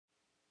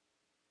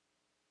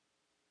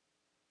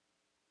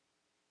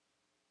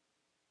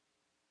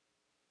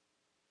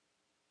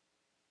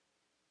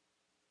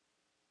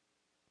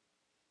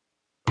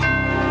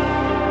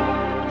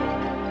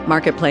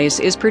Marketplace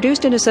is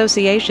produced in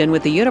association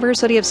with the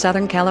University of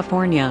Southern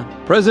California.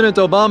 President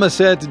Obama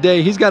said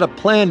today he's got a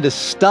plan to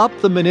stop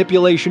the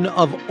manipulation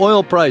of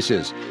oil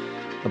prices,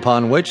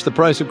 upon which the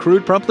price of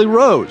crude promptly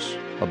rose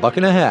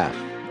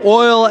 $1.50.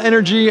 Oil,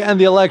 energy, and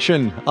the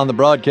election on the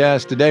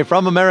broadcast today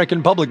from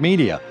American Public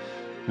Media.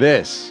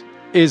 This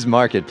is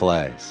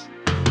Marketplace.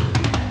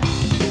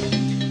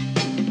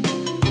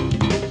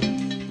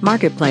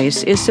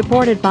 Marketplace is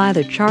supported by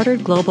the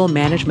Chartered Global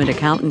Management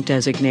Accountant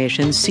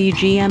designation,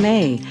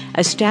 CGMA,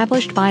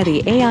 established by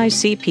the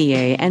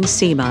AICPA and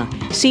SEMA,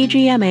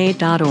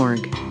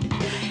 cgma.org.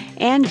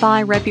 And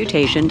by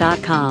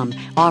Reputation.com,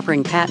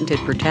 offering patented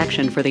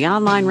protection for the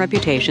online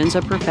reputations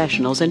of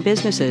professionals and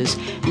businesses,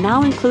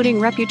 now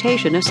including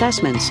reputation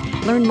assessments.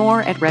 Learn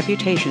more at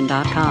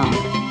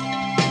Reputation.com.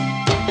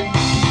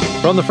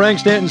 From the Frank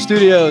Stanton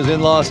Studios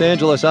in Los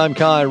Angeles, I'm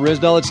Kai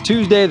Ryssdal. It's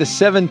Tuesday, the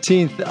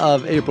 17th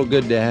of April.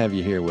 Good to have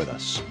you here with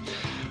us.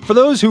 For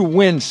those who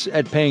wince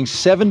at paying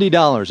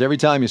 $70 every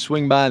time you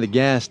swing by the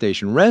gas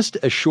station, rest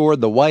assured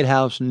the White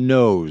House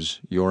knows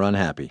you're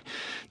unhappy.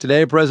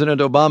 Today,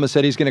 President Obama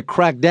said he's going to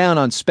crack down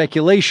on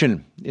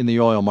speculation in the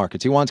oil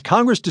markets. He wants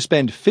Congress to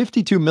spend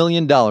 $52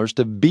 million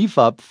to beef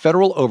up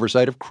federal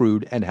oversight of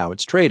crude and how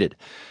it's traded.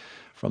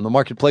 From the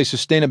Marketplace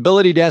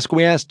Sustainability Desk,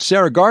 we asked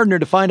Sarah Gardner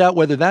to find out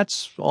whether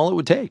that's all it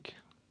would take.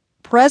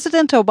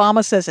 President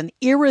Obama says an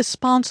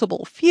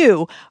irresponsible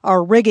few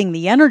are rigging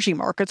the energy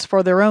markets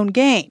for their own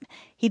gain.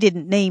 He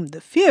didn't name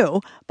the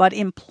few, but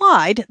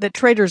implied that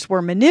traders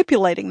were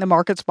manipulating the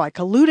markets by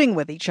colluding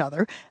with each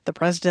other. The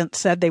president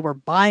said they were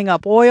buying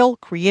up oil,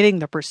 creating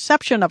the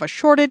perception of a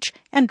shortage,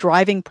 and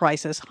driving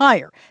prices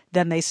higher.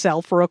 Then they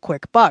sell for a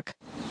quick buck.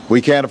 We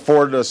can't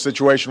afford a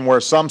situation where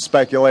some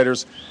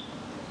speculators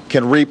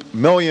can reap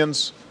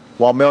millions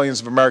while millions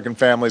of American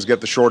families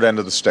get the short end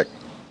of the stick.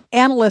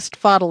 Analyst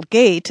Fadl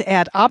Gate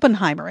at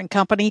Oppenheimer and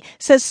Company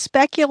says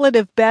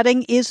speculative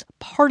betting is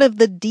part of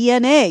the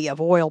DNA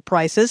of oil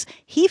prices.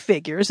 He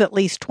figures at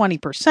least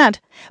 20%.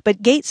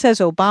 But Gate says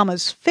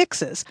Obama's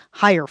fixes,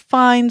 higher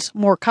fines,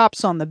 more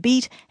cops on the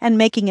beat, and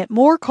making it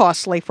more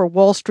costly for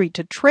Wall Street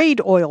to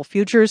trade oil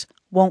futures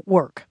won't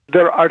work.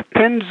 There are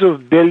tens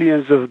of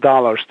billions of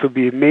dollars to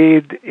be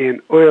made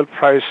in oil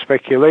price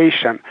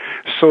speculation.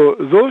 So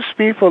those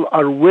people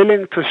are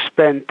willing to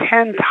spend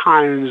 10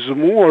 times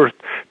more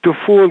to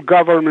fool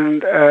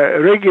government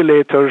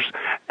regulators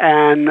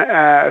and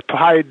to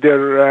hide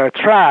their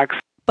tracks.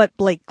 But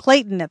Blake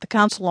Clayton at the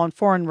Council on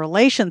Foreign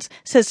Relations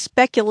says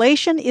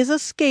speculation is a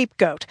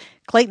scapegoat.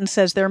 Clayton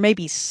says there may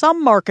be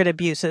some market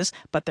abuses,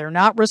 but they're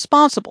not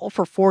responsible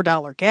for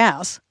 $4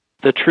 gas.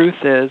 The truth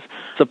is,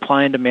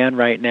 supply and demand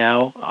right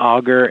now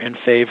augur in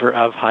favor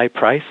of high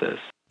prices.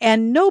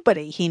 And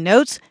nobody, he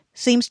notes,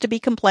 seems to be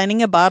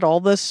complaining about all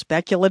the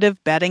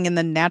speculative betting in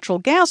the natural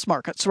gas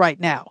markets right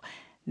now.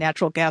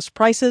 Natural gas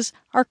prices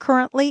are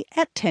currently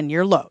at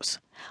 10-year lows.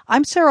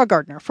 I'm Sarah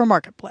Gardner for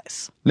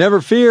Marketplace.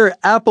 Never fear,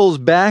 Apple's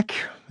back.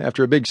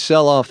 After a big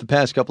sell-off the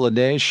past couple of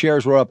days,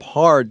 shares were up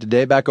hard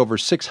today, back over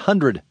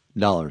 $600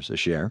 a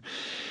share.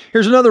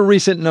 Here's another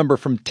recent number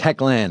from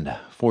Techland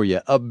for you.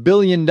 $1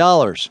 billion.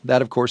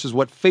 That, of course, is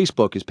what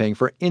Facebook is paying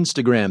for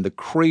Instagram, the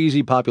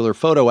crazy popular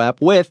photo app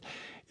with,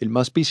 it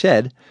must be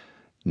said,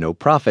 no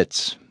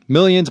profits.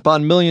 Millions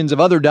upon millions of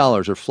other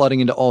dollars are flooding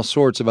into all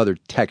sorts of other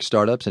tech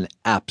startups and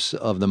apps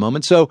of the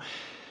moment. So,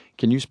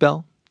 can you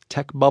spell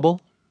tech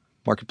bubble?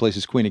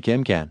 Marketplace's Queena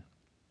Kim can.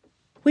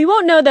 We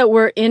won't know that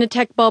we're in a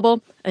tech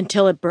bubble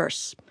until it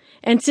bursts.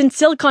 And since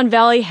Silicon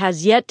Valley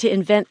has yet to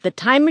invent the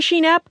time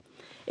machine app,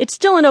 it's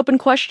still an open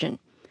question.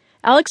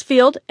 Alex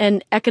Field,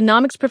 an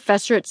economics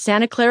professor at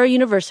Santa Clara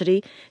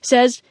University,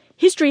 says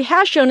history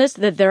has shown us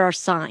that there are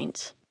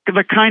signs.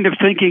 The kind of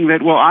thinking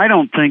that, well, I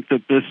don't think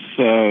that this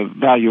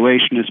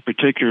valuation is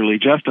particularly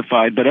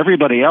justified, but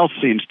everybody else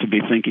seems to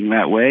be thinking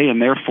that way,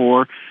 and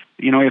therefore,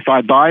 if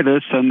I buy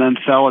this and then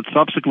sell it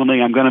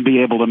subsequently, I'm going to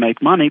be able to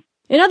make money.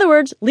 In other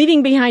words,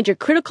 leaving behind your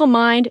critical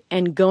mind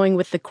and going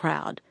with the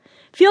crowd.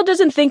 Field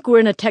doesn't think we're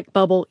in a tech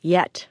bubble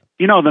yet.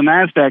 The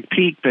NASDAQ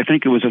peaked, I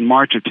think it was in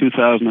March of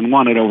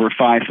 2001 at over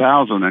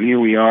 5,000, and here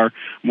we are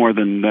more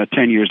than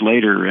 10 years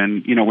later,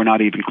 and, we're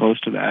not even close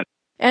to that.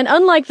 And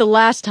unlike the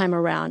last time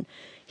around,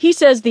 he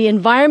says the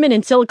environment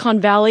in Silicon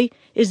Valley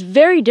is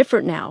very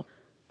different now.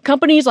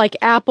 Companies like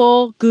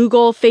Apple,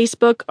 Google,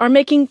 Facebook are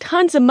making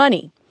tons of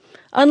money,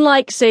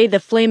 unlike, say, the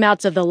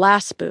flameouts of the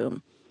last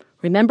boom.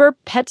 Remember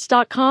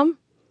Pets.com?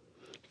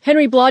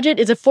 Henry Blodgett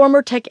is a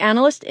former tech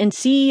analyst and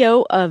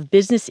CEO of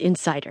Business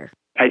Insider.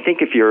 I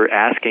think if you're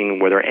asking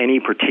whether any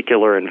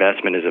particular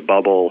investment is a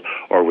bubble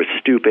or was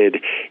stupid,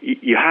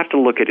 you have to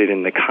look at it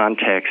in the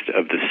context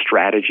of the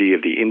strategy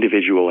of the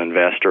individual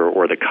investor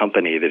or the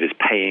company that is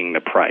paying the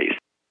price.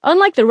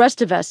 Unlike the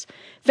rest of us,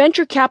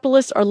 venture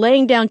capitalists are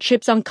laying down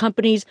chips on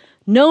companies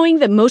knowing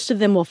that most of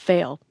them will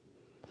fail.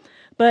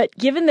 But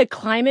given the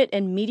climate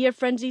and media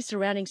frenzy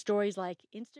surrounding stories like Instagram,